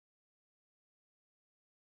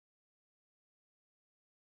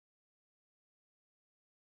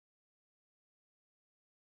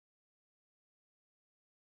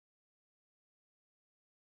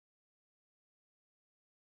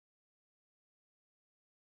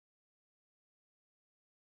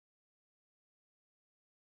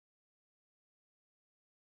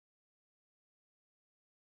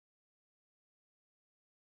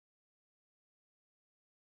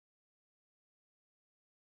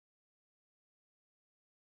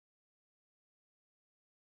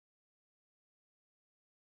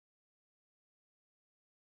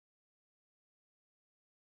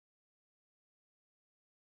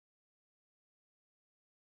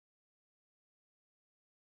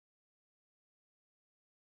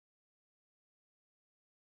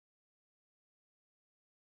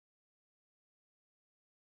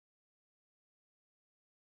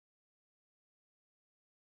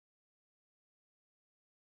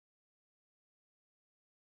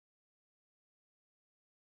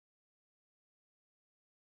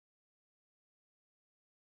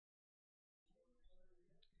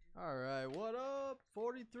All right, what up?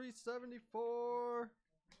 4374.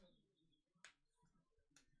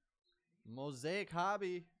 Mosaic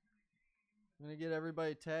Hobby. I'm going to get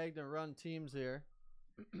everybody tagged and run teams here.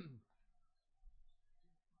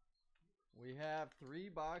 We have 3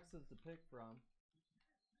 boxes to pick from.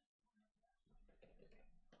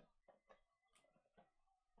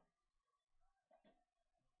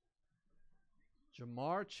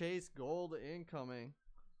 Jamar Chase Gold incoming.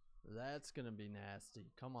 That's going to be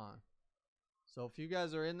nasty. Come on. So if you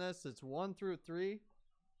guys are in this, it's 1 through 3.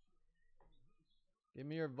 Give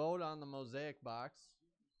me your vote on the Mosaic box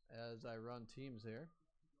as I run teams here.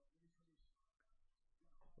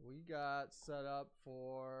 We got set up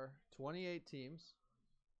for 28 teams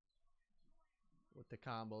with the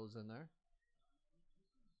combos in there.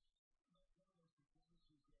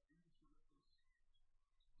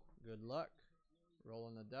 Good luck.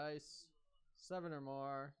 Rolling the dice. 7 or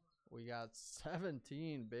more. We got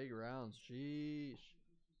 17 big rounds. Sheesh.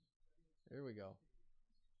 Here we go.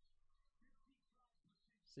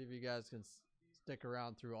 See if you guys can stick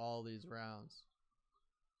around through all these rounds.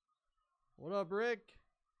 What up, Rick?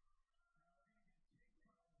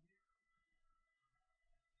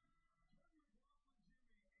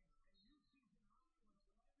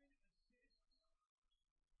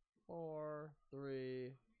 Four,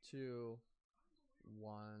 3, 2,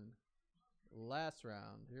 1. Last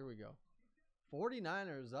round. Here we go.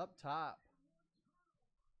 49ers up top.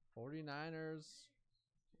 49ers.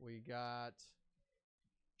 We got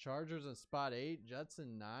Chargers in spot 8. Jets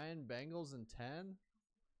in 9. Bengals in 10.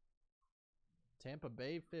 Tampa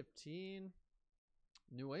Bay 15.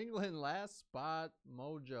 New England last spot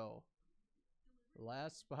mojo.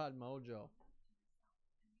 Last spot mojo.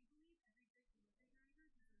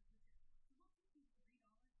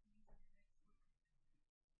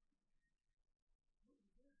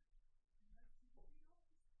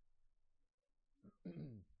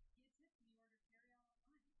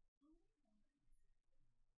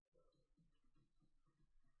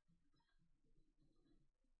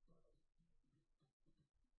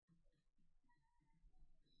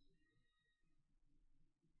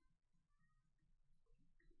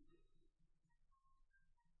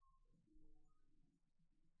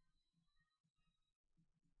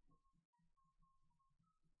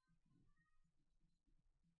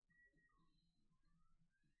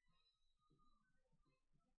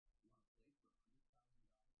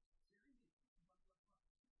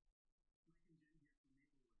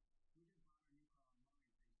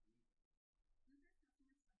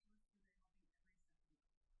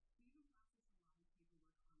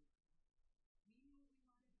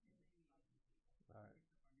 All right.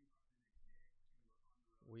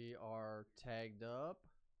 We are tagged up.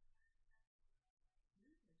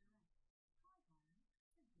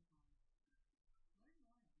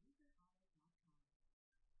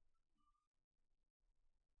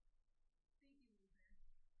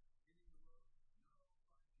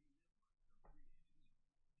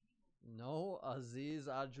 No Aziz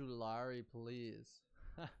Ajulari, please.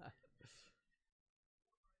 All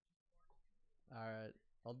right.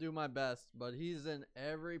 I'll do my best, but he's in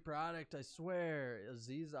every product, I swear.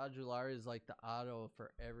 Aziz Ajulari is like the auto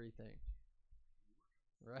for everything.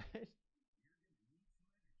 Right?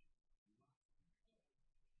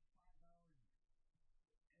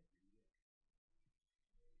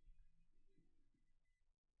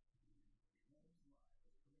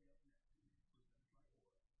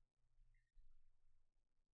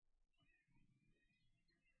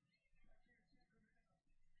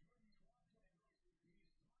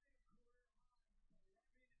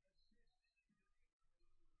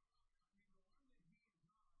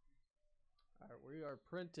 All right, we are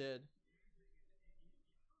printed.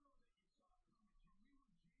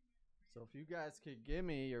 So if you guys could give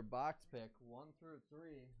me your box pick 1 through 3,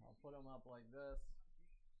 I'll put them up like this.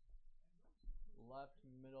 Left,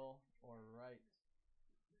 middle, or right.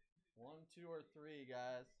 1, 2, or 3,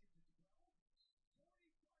 guys.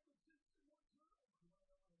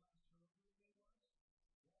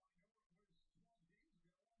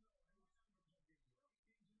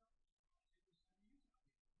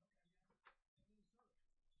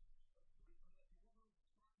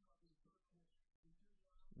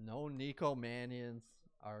 No Nico Mannions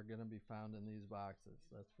are going to be found in these boxes.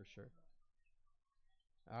 That's for sure.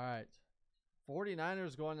 All right.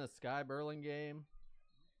 49ers going to Sky Burlingame.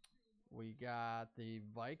 We got the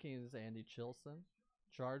Vikings, Andy Chilson.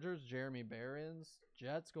 Chargers, Jeremy Behrens.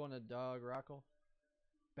 Jets going to Doug Rockel.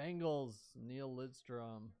 Bengals, Neil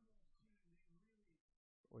Lidstrom.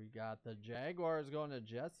 We got the Jaguars going to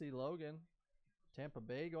Jesse Logan. Tampa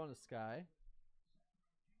Bay going to Sky.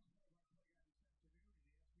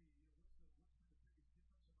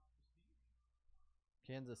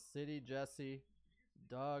 Kansas City, Jesse.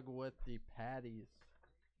 Doug with the Patties.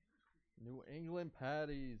 New England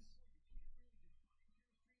Patties.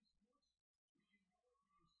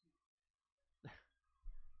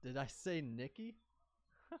 Did I say Nikki?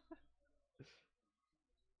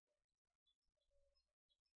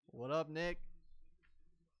 What up, Nick?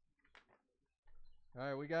 All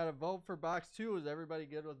right, we got to vote for box 2. Is everybody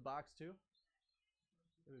good with box 2?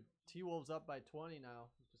 Dude, T-Wolves up by 20 now.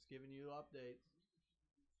 Just giving you updates.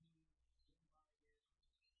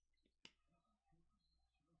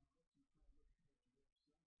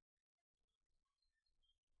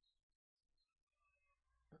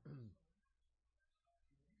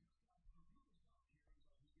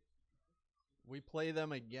 We play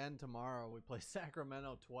them again tomorrow. We play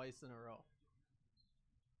Sacramento twice in a row.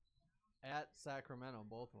 At Sacramento,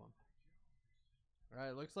 both of them. All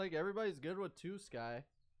right, looks like everybody's good with 2, Sky.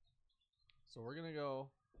 So we're going to go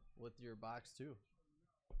with your box 2.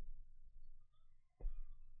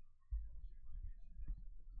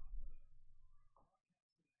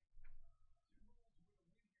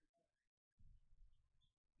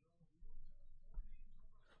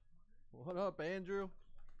 What up, Andrew?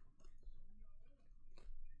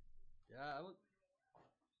 Yeah, I was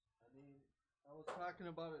talking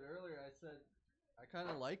about it earlier. I said I kind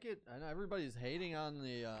of like it. I know everybody's hating on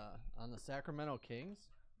the Sacramento Kings,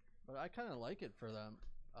 but I kind of like it for them.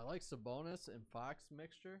 I like Sabonis and Fox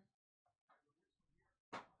mixture.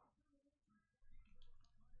 I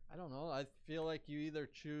don't know. I feel like you either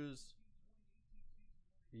chose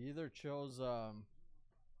I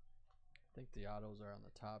think the autos are on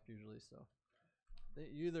the top usually, so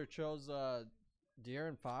you either chose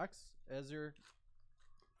De'Aaron Fox as your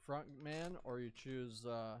front man or you choose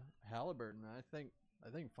Halliburton. I think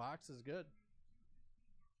Fox is good.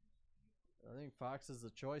 I think Fox is the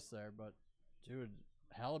choice there, but dude,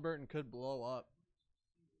 Halliburton could blow up.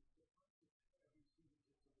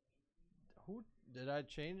 Who did I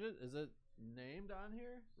change it? Is it named on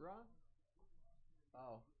here, Ron?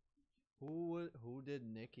 Oh, who did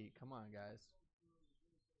Nikki? Come on, guys.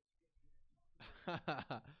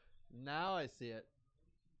 Now I see it.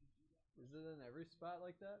 Is it in every spot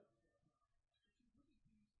like that?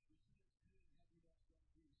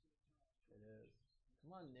 It is.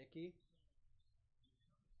 Come on, Nikki.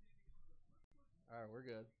 All right, we're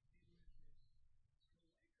good.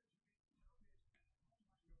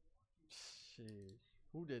 Sheesh.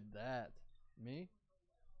 Who did that? Me?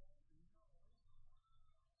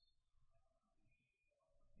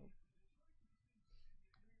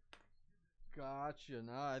 Gotcha.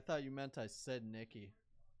 No, I thought you meant I said Nikki.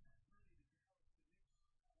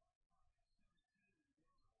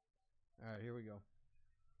 All right, here we go.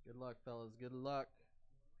 Good luck, fellas. Good luck.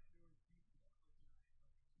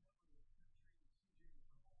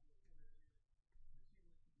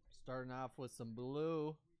 Starting off with some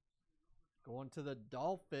blue. Going to the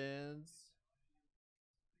Dolphins.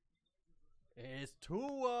 It's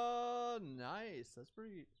Tua. Nice. That's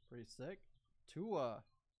pretty sick. Tua.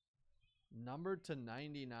 Numbered to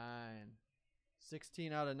 99.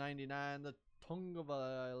 16 out of 99. The Tonga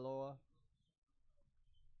Vailoa.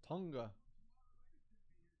 Tonga.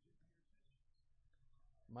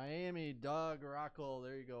 Miami, Doug Rockle.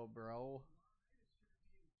 There you go, bro.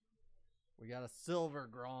 We got a silver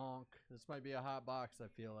Gronk. This might be a hot box, I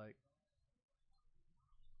feel like.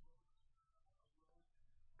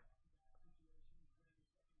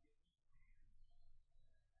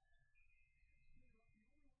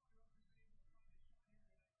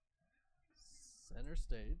 Center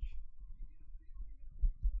stage.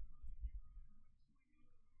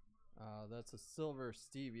 That's a silver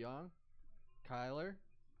Steve Young. Kyler.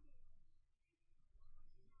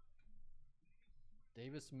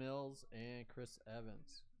 Davis Mills and Chris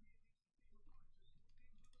Evans.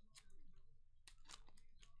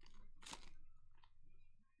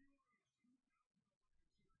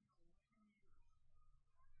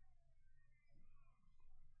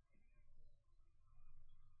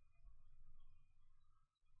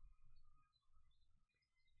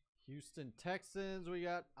 Houston Texans, we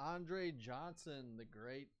got Andre Johnson, the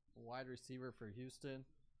great wide receiver for Houston.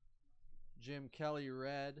 Jim Kelly,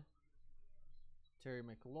 red. Terry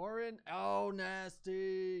McLaurin. Oh,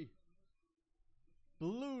 nasty.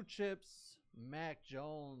 Blue chips, Mac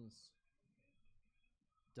Jones.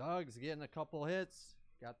 Doug's getting a couple hits.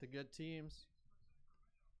 Got the good teams.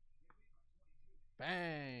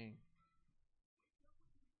 Bang.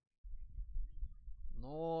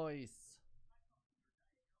 Nice.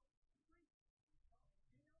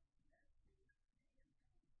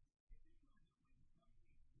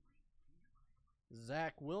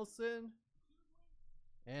 Zach Wilson.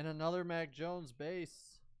 And another Mac Jones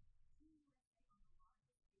base.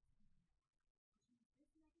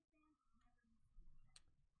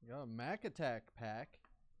 Got a Mac Attack pack.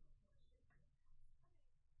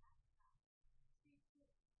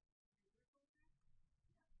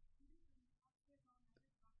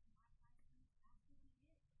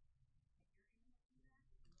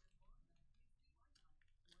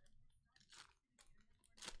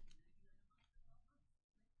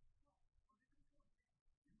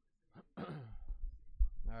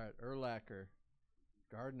 All right, Urlacher,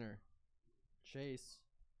 Gardner, Chase.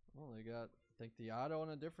 Oh, they got, I think, the auto in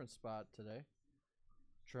a different spot today.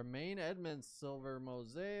 Tremaine Edmonds, silver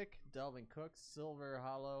Mosaic. Delvin Cook, silver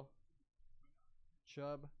hollow.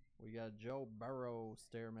 Chubb. We got Joe Burrow,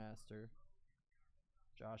 Stairmaster.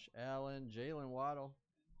 Josh Allen, Jalen Waddle.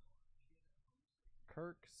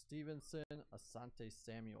 Kirk Stevenson, Asante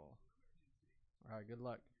Samuel. All right, good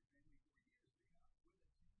luck.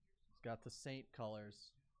 It's got the Saint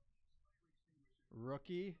colors.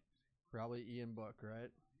 Rookie, probably Ian Book, right?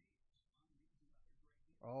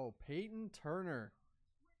 Oh, Peyton Turner.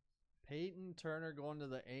 Peyton Turner going to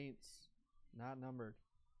the Aints. Not numbered.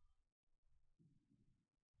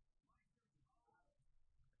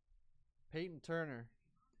 Peyton Turner.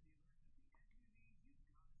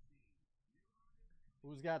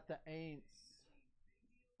 Who's got the Aints?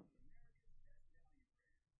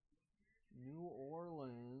 New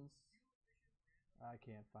Orleans. I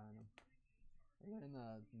can't find them. Are they in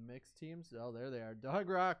the mixed teams? Oh, there they are. Doug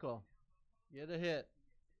Rockel. Get a hit.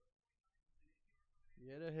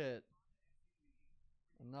 Get a hit.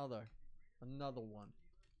 Another one.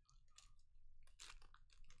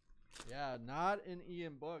 Yeah, not an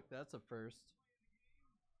Ian Book. That's a first.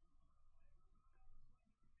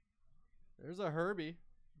 There's a Herbie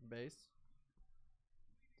base.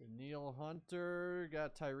 Daniil Hunter.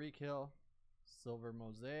 Got Tyreek Hill. Silver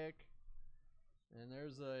Mosaic. And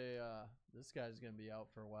there's a, this guy's going to be out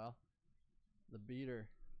for a while. The beater.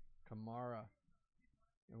 Kamara.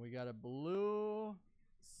 And we got a blue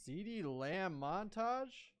CeeDee Lamb montage.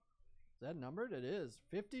 Is that numbered? It is.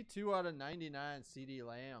 52 out of 99 CeeDee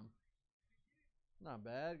Lamb. Not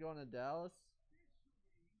bad. Going to Dallas.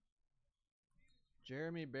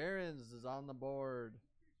 Jeremy Barons is on the board.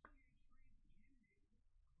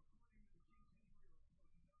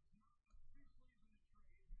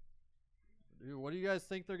 Dude, what do you guys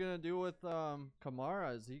think they're going to do with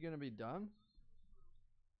Kamara? Is he going to be done?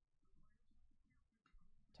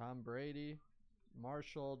 Tom Brady,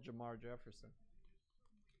 Marshall, Jamar Jefferson.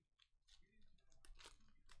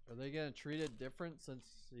 Are they going to treat it different since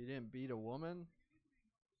he didn't beat a woman?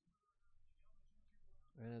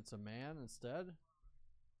 And it's a man instead?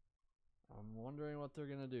 I'm wondering what they're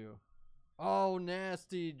going to do. Oh,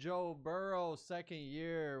 nasty. Joe Burrow, second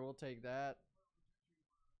year. We'll take that.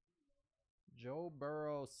 Joe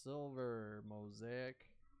Burrow, silver, Mosaic.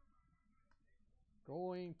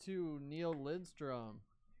 Going to Neil Lindstrom.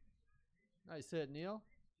 Nice hit, Neil.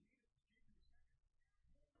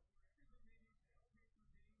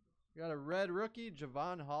 Got a red rookie,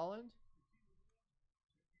 Javon Holland.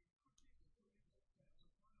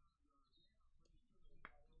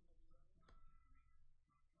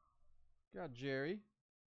 Got Jerry.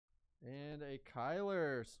 And a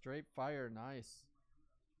Kyler, straight fire, nice.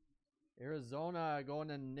 Arizona going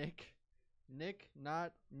to Nick. Nick,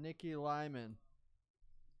 not Nicky Lyman.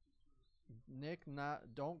 Nick,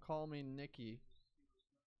 not, don't call me Nicky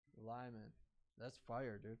Lyman. That's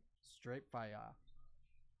fire, dude. Straight fire.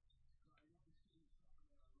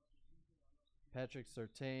 Patrick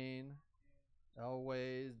Surtain,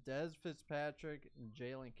 Elways, Des Fitzpatrick, and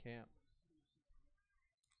Jalen Camp.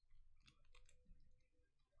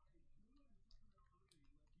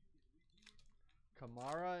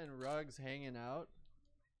 Kamara and Ruggs hanging out.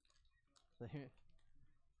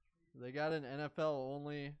 They got an NFL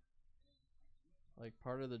only, like,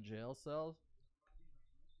 part of the jail cells.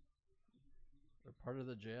 Or part of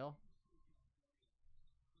the jail.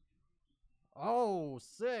 Oh,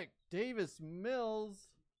 sick. Davis Mills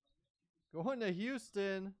going to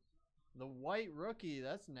Houston. The white rookie.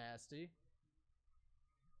 That's nasty.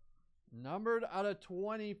 Numbered out of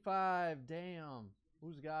 25. Damn.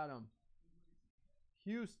 Who's got him?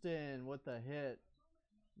 Houston with the hit.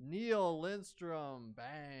 Neil Lindstrom.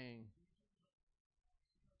 Bang.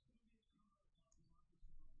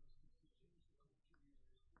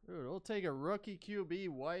 Dude, we'll take a rookie QB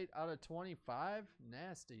white out of 25.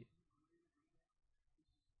 Nasty.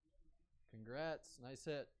 Congrats. Nice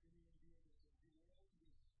hit.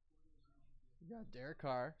 We got Derek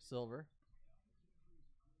Carr, silver.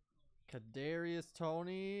 Kadarius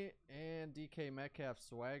Toney and DK Metcalf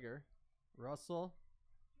swagger. Russell.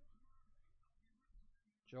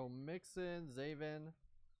 Joe Mixon, Zaven,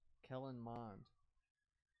 Kellen Mond.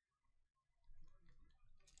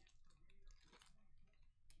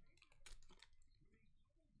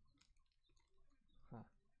 Huh.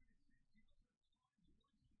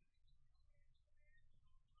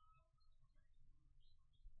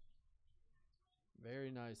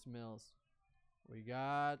 Very nice, Mills. We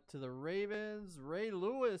got to the Ravens, Ray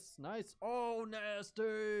Lewis. Nice. Oh,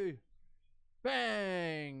 nasty.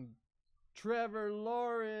 Bang. Trevor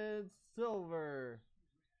Lawrence, silver.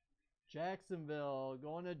 Jacksonville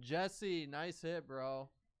going to Jesse. Nice hit, bro.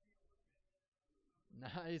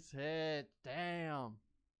 Nice hit. Damn.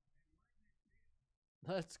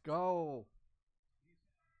 Let's go.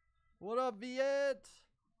 What up, Viet?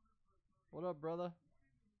 What up, brother?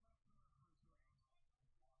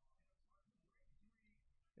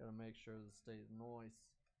 Gotta make sure this stays moist.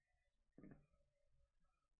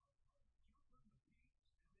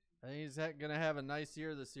 I think he's gonna have a nice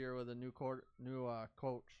year this year with a new coach.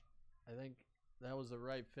 I think that was the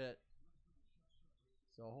right fit.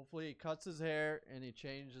 So hopefully he cuts his hair and he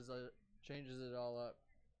changes it all up.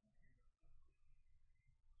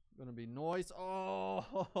 Gonna be noise.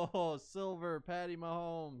 Oh, silver Patty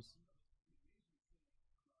Mahomes.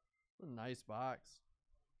 A nice box.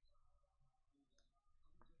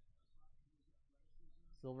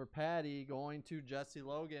 Silver Patty going to Jesse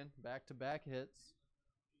Logan. Back-to-back hits.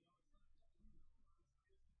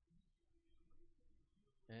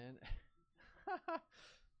 And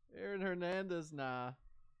Aaron Hernandez, nah.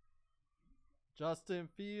 Justin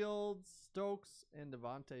Fields, Stokes, and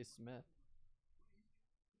Devontae Smith.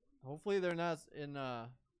 Hopefully they're not in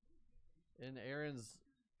Aaron's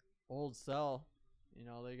old cell. You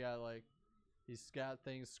know, they got like he's got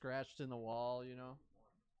things scratched in the wall, you know.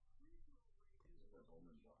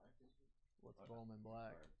 What's Bowman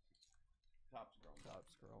Black? Topps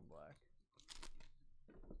Chrome Black.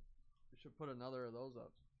 We should put another of those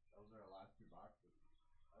up. Those are our last 2 boxes.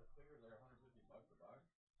 I figured they're $150 a box.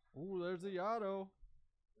 Ooh, there's the auto.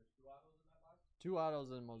 There's 2 autos in that box? 2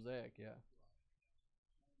 autos in Mosaic, yeah.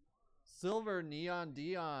 Silver Neon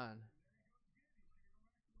Dion.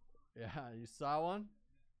 Yeah, you saw one?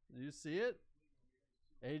 Did you see it?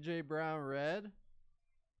 AJ Brown red.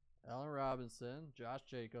 Allen Robinson. Josh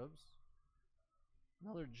Jacobs.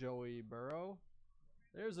 Another Joey Burrow.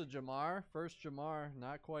 There's a Jamar. First Jamar.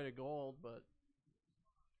 Not quite a gold, but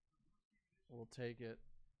we'll take it.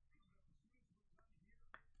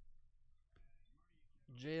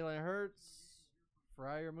 Jalen Hurts.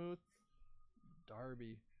 Fryermuth.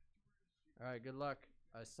 Darby. All right, good luck.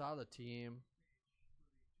 I saw the team.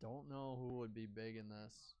 Don't know who would be big in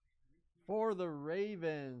this. For the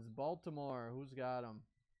Ravens, Baltimore. Who's got them?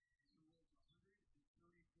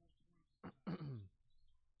 Can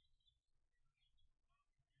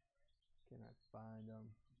I find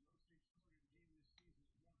them?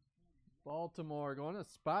 Baltimore going to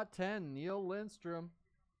spot 10. Neil Lindstrom.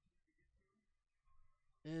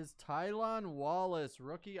 Is Tylan Wallace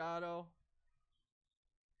rookie auto?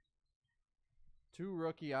 2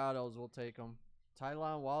 rookie autos. We'll take them.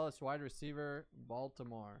 Tylan Wallace, wide receiver,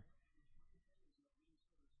 Baltimore.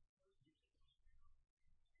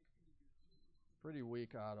 Pretty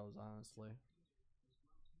weak autos, honestly.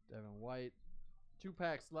 Devin White. 2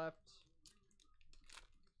 packs left.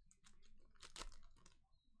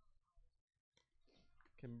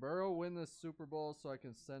 Can Burrow win the Super Bowl so I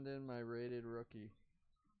can send in my rated rookie?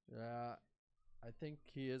 Yeah, I think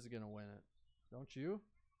he is going to win it. Don't you?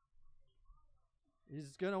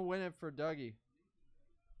 He's going to win it for Dougie.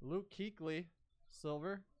 Luke Kuechly,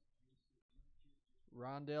 silver.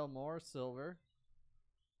 Rondale Moore, silver.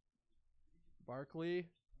 Barkley,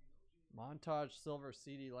 Montage, silver.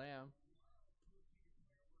 CeeDee Lamb.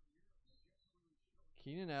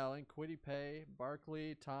 Keenan Allen, Kwity Paye,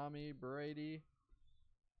 Barkley, Tommy, Brady,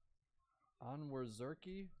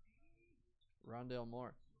 Onwuzurike, Rondale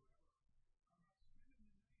Moore.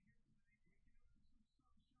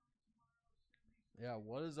 Yeah,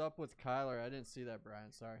 what is up with Kyler? I didn't see that,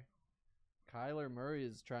 Brian. Sorry. Kyler Murray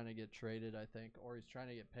is trying to get traded, I think, or he's trying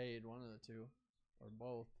to get paid. One of the two, or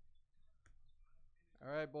both.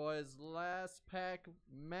 All right, boys. Last pack,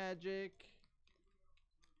 Magic.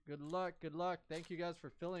 Good luck. Good luck. Thank you guys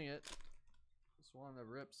for filling it. Just wanted to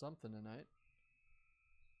rip something tonight.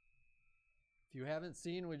 If you haven't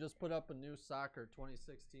seen, we just put up a new soccer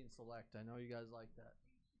 2016 select. I know you guys like that.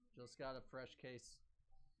 Just got a fresh case.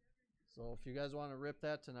 So if you guys want to rip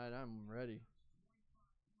that tonight, I'm ready.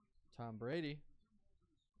 Tom Brady.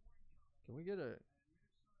 Can we get a...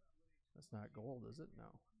 That's not gold, is it?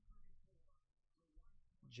 No.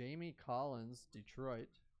 Jamie Collins, Detroit.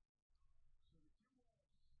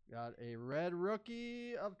 Got a red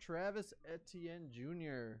rookie of Travis Etienne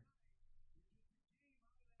Jr.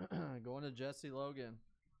 Going to Jesse Logan.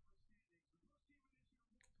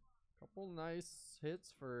 Couple nice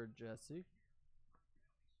hits for Jesse.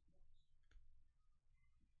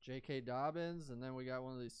 J.K. Dobbins, and then we got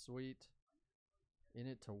one of these sweet in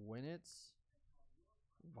it to win it.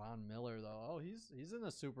 Von Miller, though. Oh, he's in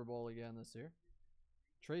the Super Bowl again this year.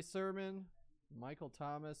 Trey Sermon, Michael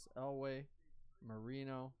Thomas, Elway,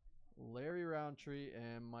 Marino, Larry Roundtree,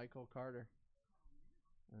 and Michael Carter.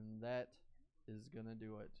 And that is going to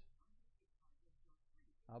do it.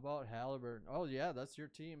 How about Halliburton? Oh, yeah, that's your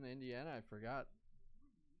team, Indiana. I forgot.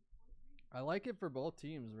 I like it for both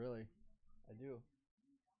teams, really. I do.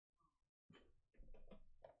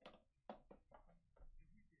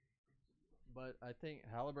 But I think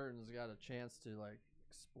Halliburton's got a chance to, like,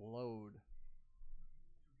 explode.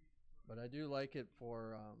 But I do like it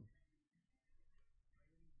for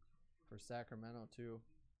Sacramento, too.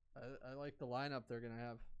 I like the lineup they're going to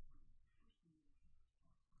have.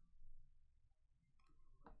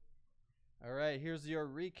 All right, here's your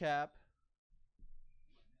recap.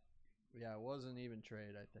 Yeah, it wasn't even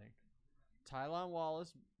trade, I think. Tylan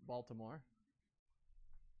Wallace, Baltimore.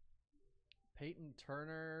 Peyton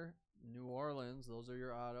Turner, New Orleans. Those are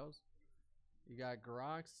your autos. You got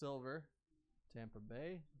Gronk, Silver, Tampa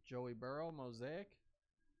Bay. Joey Burrow, Mosaic.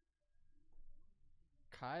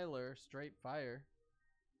 Kyler, Straight Fire,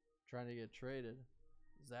 trying to get traded.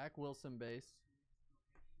 Zach Wilson, base.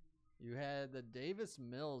 You had the Davis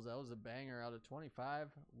Mills. That was a banger out of 25.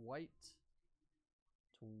 White,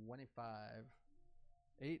 25.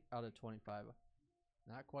 8 out of 25.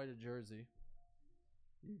 Not quite a jersey.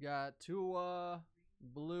 You got Tua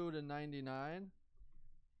blue to 99.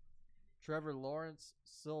 Trevor Lawrence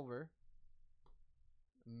silver.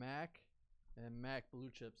 Mac and Mac blue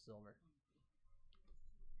chip silver.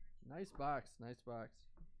 Nice box. Nice box.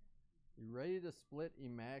 You ready to split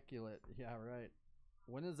immaculate? Yeah, right.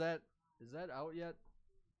 When is that? Is that out yet?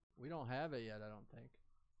 We don't have it yet, I don't think.